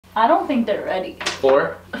I don't think they're ready.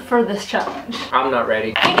 For this challenge. I'm not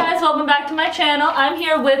ready. Hey guys, welcome back to my channel. I'm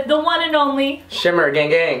here with the one and only Shimmer, gang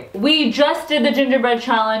gang. We just did the gingerbread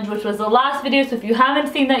challenge, which was the last video, so if you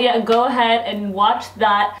haven't seen that yet, go ahead and watch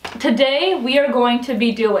that. Today, we are going to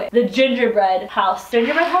be doing the gingerbread house.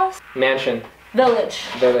 Gingerbread house? Mansion. Village.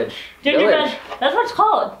 Gingerbread. That's what it's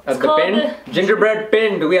called. It's called the gingerbread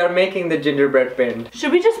pind. We are making the gingerbread pind.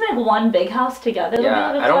 Should we just make one big house together?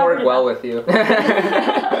 Yeah, I don't work well with you.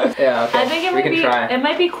 Yeah, okay. I think it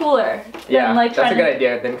might be cooler. Yeah, that's a good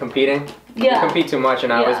idea than competing. Yeah. You compete too much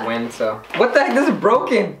and I always win, so. What the heck? This is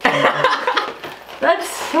broken. That's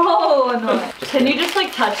so annoying. Can you just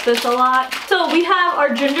like touch this a lot? So we have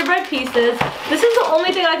our gingerbread pieces. This is the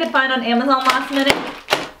only thing I could find on Amazon last minute.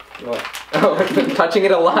 What? Oh, touching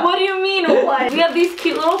it a lot. What do you mean what? We have these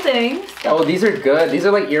cute little things. Oh, these are good. These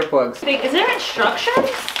are like earplugs. Is there instructions?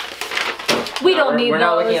 We don't need those. We're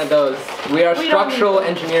not looking at those. We are structural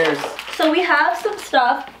engineers. So we have some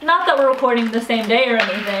stuff. Not that we're recording the same day or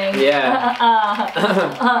anything. Yeah.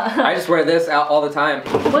 I just wear this out all the time.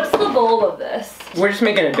 What's the goal of this? We're just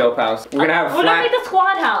making a dope house. We're gonna make a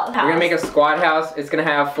squad house. We're gonna make a squad house. It's gonna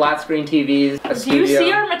have flat screen TVs, a studio. Do you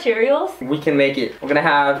see our materials? We can make it. We're gonna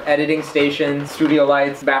have editing stations, studio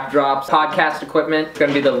lights, backdrops, podcast equipment. It's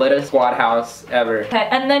gonna be the littest squad house ever. Okay,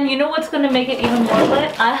 and then you know what's gonna make it even more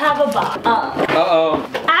lit? I have a box. Uh-oh.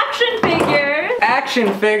 Action figures.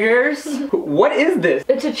 Action figures? What is this?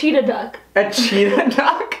 It's a cheetah duck. A cheetah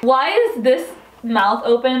duck? Why is this mouth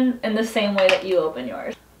open in the same way that you open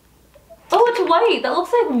yours? Oh, it's white. That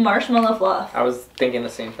looks like marshmallow fluff. I was thinking the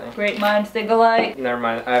same thing. Great minds think alike. Never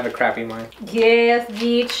mind. I have a crappy mind. Yes,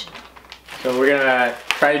 beach. So we're gonna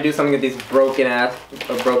try to do something with these broken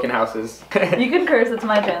houses. You can curse. It's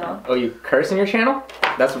my channel. Oh, you curse in your channel?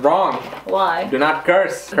 That's wrong. Why? Do not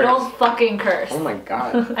curse. Don't fucking curse. Oh my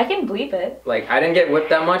god. I can bleep it. Like, I didn't get whipped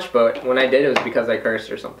that much, but when I did, it was because I cursed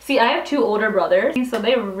or something. See, I have 2 older brothers, so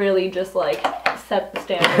they really just like set the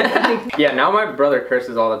standard. Yeah, now my brother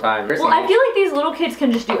curses all the time. Well, I feel like these little kids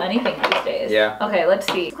can just do anything these days. Yeah. Okay,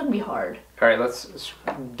 let's see. It's gonna be hard. Alright, let's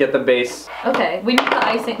get the base. Okay, we need the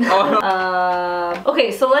icing. Oh. Okay,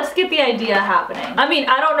 so let's get the idea happening. I mean,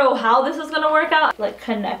 I don't know how this is gonna work out. Like,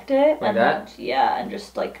 connect it. Like that? Then, yeah, and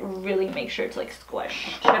just like really make sure it's like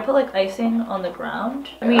squished. Should I put like icing on the ground?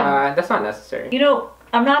 I mean, that's not necessary. You know,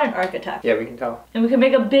 I'm not an architect. Yeah, we can tell. And we can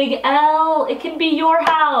make a big L. It can be your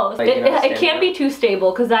house. Like, it can't be too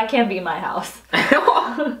stable because that can't be my house.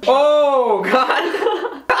 Oh, God.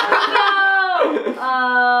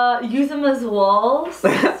 Use them as walls.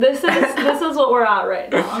 This is what we're at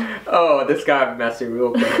right now. Oh, this got messy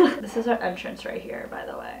real quick. This is our entrance right here, by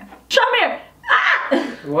the way. Shimmer!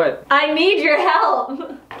 Ah! What? I need your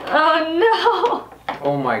help. Oh no.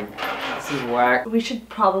 Oh my god, this is whack. We should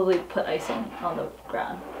probably put icing on the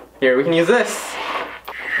ground. Here, we can use this.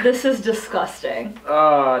 This is disgusting.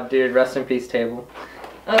 Oh, dude, rest in peace, table.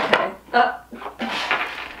 Okay.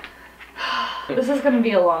 This is gonna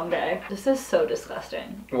be a long day. This is so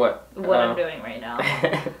disgusting. What? What I'm doing right now.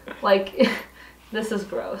 Like, this is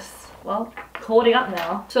gross. Well, holding up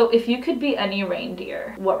now. So if you could be any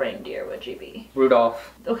reindeer, what reindeer would you be?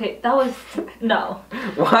 Rudolph. Okay, that was, no.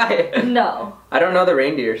 Why? No. I don't know the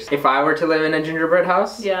reindeers. If I were to live in a gingerbread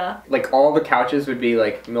house, yeah, like all the couches would be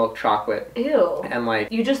like milk chocolate. Ew. And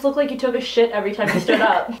like, you just look like you took a shit every time you stood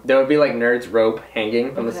up. There would be like Nerd's rope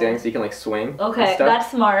hanging from the ceiling so you can like swing. Okay, that's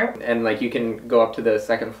smart. And like you can go up to the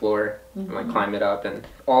 2nd floor and like climb it up, and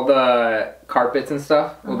all the carpets and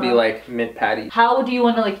stuff will be like mint patties. How do you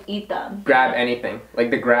want to like eat them? Grab anything. Like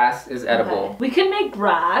the grass is edible. Okay. We can make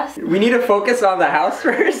grass. We need to focus on the house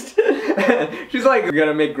first. She's like, we're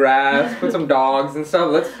gonna make grass, put some dogs and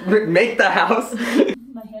stuff. Let's make the house.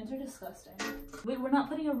 My hands are disgusting. Wait, we're not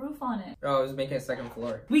putting a roof on it. Oh, I was making a 2nd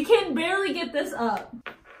floor. We can barely get this up.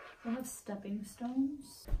 I have stepping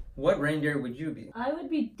stones. What reindeer would you be? I would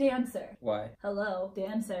be Dancer. Why? Hello,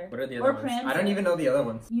 Dancer. What are the other ones? Prancer. I don't even know the other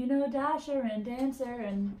ones. You know Dasher and Dancer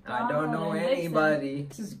and I don't know anybody.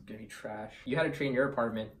 This is gonna be trash. You had a tree in your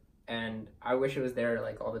apartment, and I wish it was there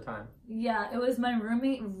like all the time. Yeah, it was my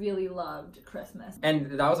roommate really loved Christmas.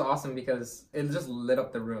 And that was awesome because it just lit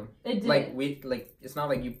up the room. It did. Like it's not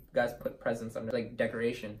like you guys put presents under like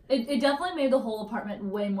decoration. It definitely made the whole apartment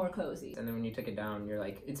way more cozy. And then when you took it down, you're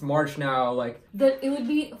like, it's March now, like. It would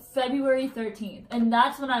be February 13th, and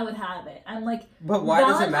that's when I would have it. I'm like, but why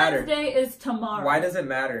does it matter? Valentine's Day is tomorrow. Why does it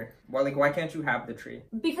matter? Why can't you have the tree?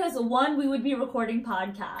 Because one, we would be recording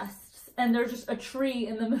podcasts, and there's just a tree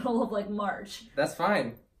in the middle of like March. That's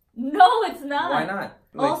fine. No, it's not. Why not?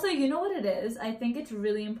 Like, Also, you know what it is? I think it's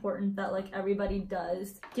really important that like everybody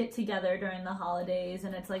does get together during the holidays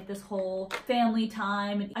and it's like this whole family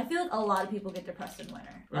time. And I feel like a lot of people get depressed in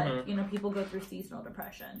winter. Like, you know, people go through seasonal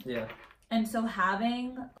depression. Yeah. And so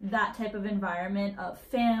having that type of environment of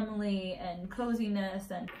family and coziness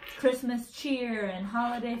and Christmas cheer and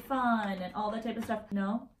holiday fun and all that type of stuff.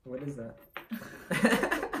 No? What is that?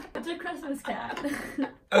 It's a Christmas cat.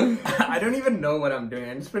 I don't even know what I'm doing.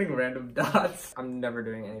 I'm just putting random dots. I'm never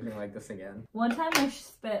doing anything like this again. One time I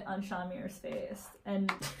spit on Shamir's face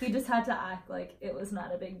and he just had to act like it was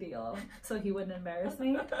not a big deal so he wouldn't embarrass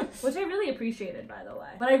me, which I really appreciated, by the way.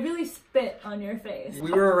 But I really spit on your face.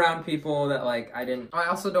 We were around people that like I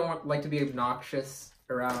also don't like to be obnoxious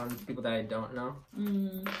around people that I don't know.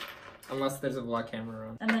 Unless there's a vlog camera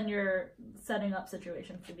around. And then you're setting up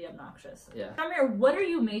situations to be obnoxious. Yeah. Shamir, what are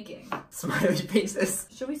you making? Smiley faces.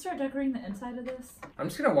 Should we start decorating the inside of this? I'm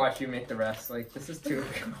just gonna watch you make the rest. Like, this is too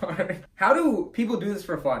hard. How do people do this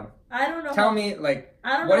for fun? I don't know. Tell me, like,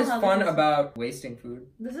 what is fun about wasting food?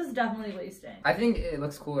 This is definitely wasting. I think it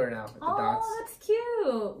looks cooler now with the dots. Oh, that's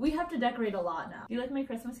cute. We have to decorate a lot now. Do you like my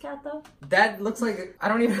Christmas cat, though? That looks like, I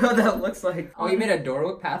don't even know what that looks like. Oh, you made a door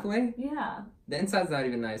with pathway? Yeah. The inside's not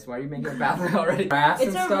even nice. Why are you making a pathway already? Grass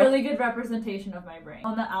It's and a stuff? really good representation of my brain.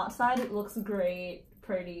 On the outside, it looks great,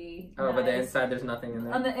 pretty, Oh, nice. but the inside, there's nothing in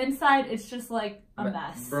there? On the inside, it's just like a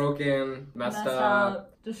mess. Broken, messed up.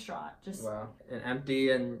 Distraught. Just Wow. And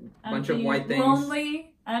empty and a bunch of white things.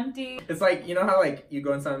 Lonely, empty. It's like, you know how like you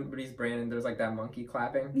go in somebody's brain and there's like that monkey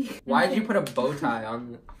clapping? Why did you put a bow tie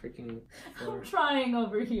on the freaking floor? I'm trying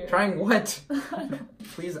over here. Trying what?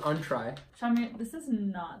 Please untry. Shamir, this is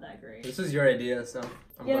not that great. This is your idea, so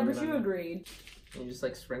I'm Yeah, blaming but it you on agreed. You just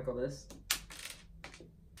like sprinkle this.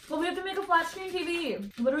 Well, we have to make a flat screen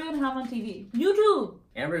TV. What are we gonna have on TV? YouTube!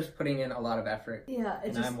 Amber's putting in a lot of effort. Yeah, it's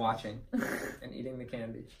And just... I'm watching and eating the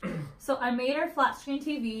candy. So I made our flat screen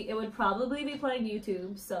TV. It would probably be playing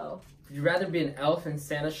YouTube, so... Would you rather be an elf in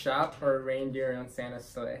Santa's shop or a reindeer on Santa's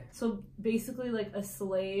sleigh? So basically like a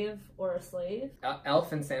slave or a slave?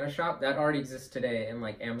 Elf in Santa's shop? That already exists today in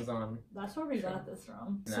like Amazon. That's where we got this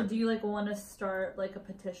from. No. So do you like want to start like a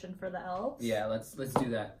petition for the elves? Yeah, let's do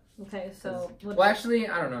that. Okay, so... Well, actually,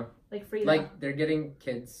 I don't know. Like freedom. Like, they're getting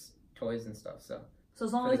kids toys and stuff, so. So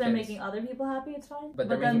as long for as the they're kids. making other people happy, it's fine? But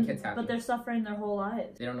they're making kids happy. But they're suffering their whole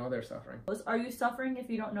lives. They don't know they're suffering. Are you suffering if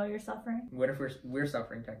you don't know you're suffering? What if we're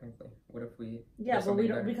suffering technically? What if we... Yeah, do but we something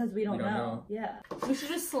don't, better? because we don't know. Yeah. We should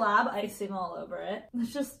just slab icing all over it.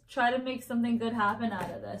 Let's just try to make something good happen out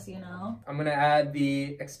of this, you know? I'm gonna add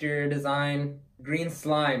the exterior design green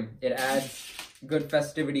slime. It adds good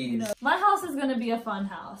festivities. You know, my house is gonna be a fun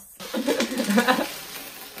house.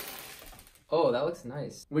 Oh, that looks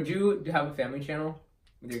nice. Would you have a family channel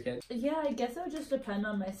with your kids? Yeah, I guess it would just depend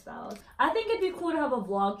on my spouse. I think it'd be cool to have a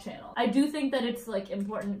vlog channel. I do think that it's like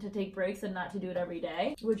important to take breaks and not to do it every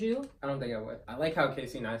day. Would you? I don't think I would. I like how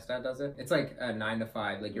Casey Neistat does it. It's like a 9 to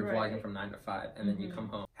 5. Like you're Right. vlogging from 9 to 5 and then you come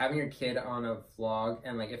home. Having your kid on a vlog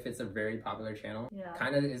and like if it's a very popular channel, Yeah.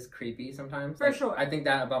 kind of is creepy sometimes. For Like, sure. I think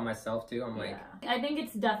that about myself too. I'm like, I think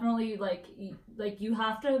it's definitely like you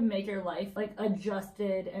have to make your life like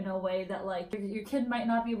adjusted in a way that like your kid might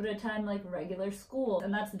not be able to attend like regular school,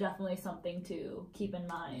 and that's definitely something to keep in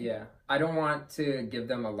mind. yeah, I don't want to give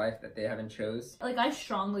them a life that they haven't chose. Like I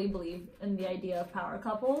strongly believe in the idea of power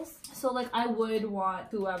couples. So like I would want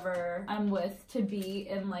whoever I'm with to be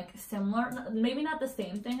in like similar, maybe not the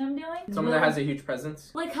same thing I'm doing. Someone that has a huge presence.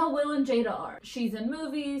 Like how Will and Jada are. She's in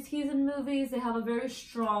movies, he's in movies. They have a very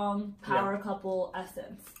strong power couple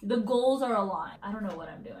essence. The goals are aligned. I don't know what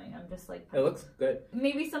I'm doing. I'm just like... It looks good.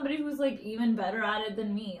 Maybe somebody who's like even better at it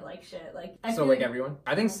than me. Like shit. Like I So feel like everyone?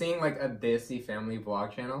 I think seeing like a Desi family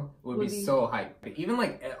vlog channel would be so hype. Even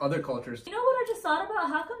like other cultures. You know what I just thought about?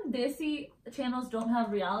 How come Desi channels don't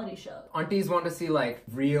have reality shows? Aunties want to see like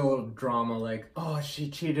real drama, like, oh, she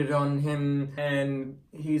cheated on him and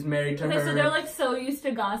he's married to her. So they're like so used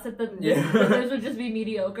to gossip that Yeah. theirs would just be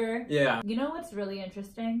mediocre. Yeah. You know what's really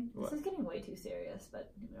interesting? What? This is getting way too serious,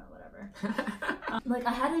 but you know, whatever. Like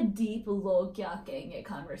I had a deep log kya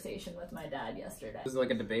conversation with my dad yesterday. Was it like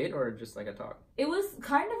a debate or just like a talk? It was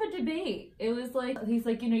kind of a debate. It was like, he's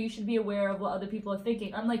like, you know, you should be aware of what other people are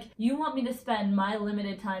thinking. I'm like, you want me to spend my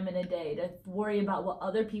limited time in a day to worry about what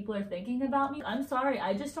other people are thinking about me? I'm sorry,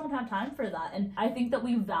 I just don't have time for that. And I think that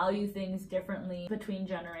we value things differently between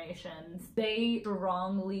generations. They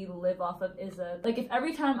strongly live off of like if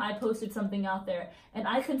every time I posted something out there and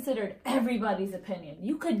I considered everybody's opinion,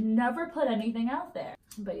 you could never put anything out there.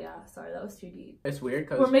 But yeah, sorry, that was too deep. It's weird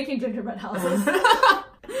because We're making gingerbread houses.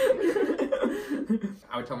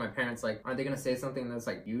 I would tell my parents, like, are they gonna say something that's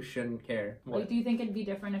like, you shouldn't care? Like, do you think it'd be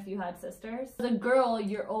different if you had sisters? As a girl,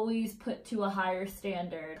 you're always put to a higher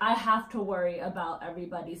standard. I have to worry about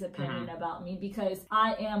everybody's opinion about me because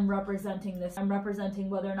I am representing this. I'm representing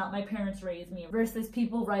whether or not my parents raised me versus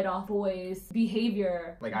people write off boys'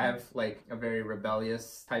 behavior. Like, I have, like, a very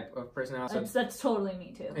rebellious type of personality. That's totally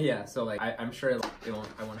me too. Yeah, so, like, I'm sure like,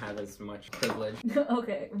 I won't have as much privilege.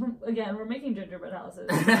 Okay, again, we're making gingerbread houses.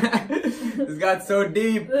 This got so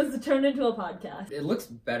deep. This turned into a podcast. It looks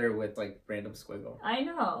better with, like, random squiggle. I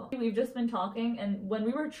know. We've just been talking, and when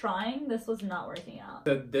we were trying, this was not working out.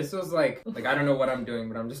 So this was, like, I don't know what I'm doing,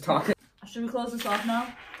 but I'm just talking. Should we close this off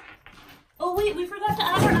now? Oh wait, we forgot to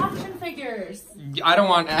add our action figures. I don't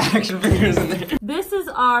want action figures in there. This is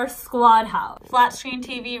our squad house. Flat screen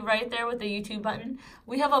TV right there with the YouTube button.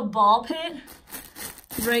 We have a ball pit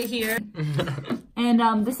right here.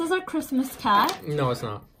 And this is our Christmas cat. No, it's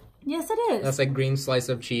not. Yes, it is. That's like green slice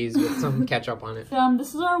of cheese with some ketchup on it.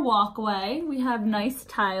 This is our walkway. We have nice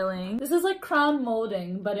tiling. This is like crown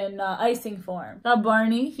molding, but in icing form. That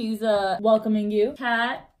Barney, he's welcoming you.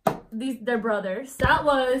 Cat, they're brothers. That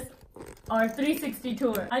was our 360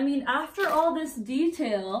 tour. I mean, after all this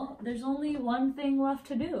detail, there's only one thing left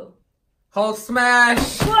to do. Hulk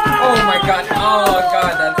smash! Whoa, oh my god! no, oh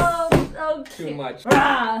god, that's okay. too much.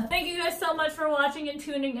 Thank you guys so much for watching and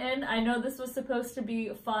tuning in. I know this was supposed to be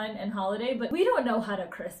fun and holiday, but we don't know how to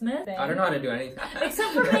Christmas. I don't know how to do anything.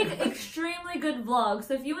 Except for make extremely good vlogs.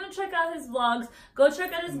 So if you want to check out his vlogs, go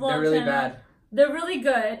check out his vlog They're really channel. bad. They're really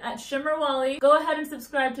good at Shimmer Wally. Go ahead and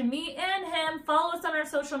subscribe to me and him. Follow us on our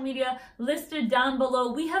social media listed down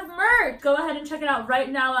below. We have merch. Go ahead and check it out right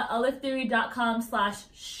now at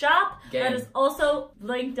aliftheory.com/shop. That is also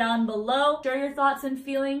linked down below. Share your thoughts and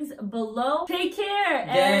feelings below. Take care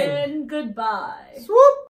and goodbye. Swoop.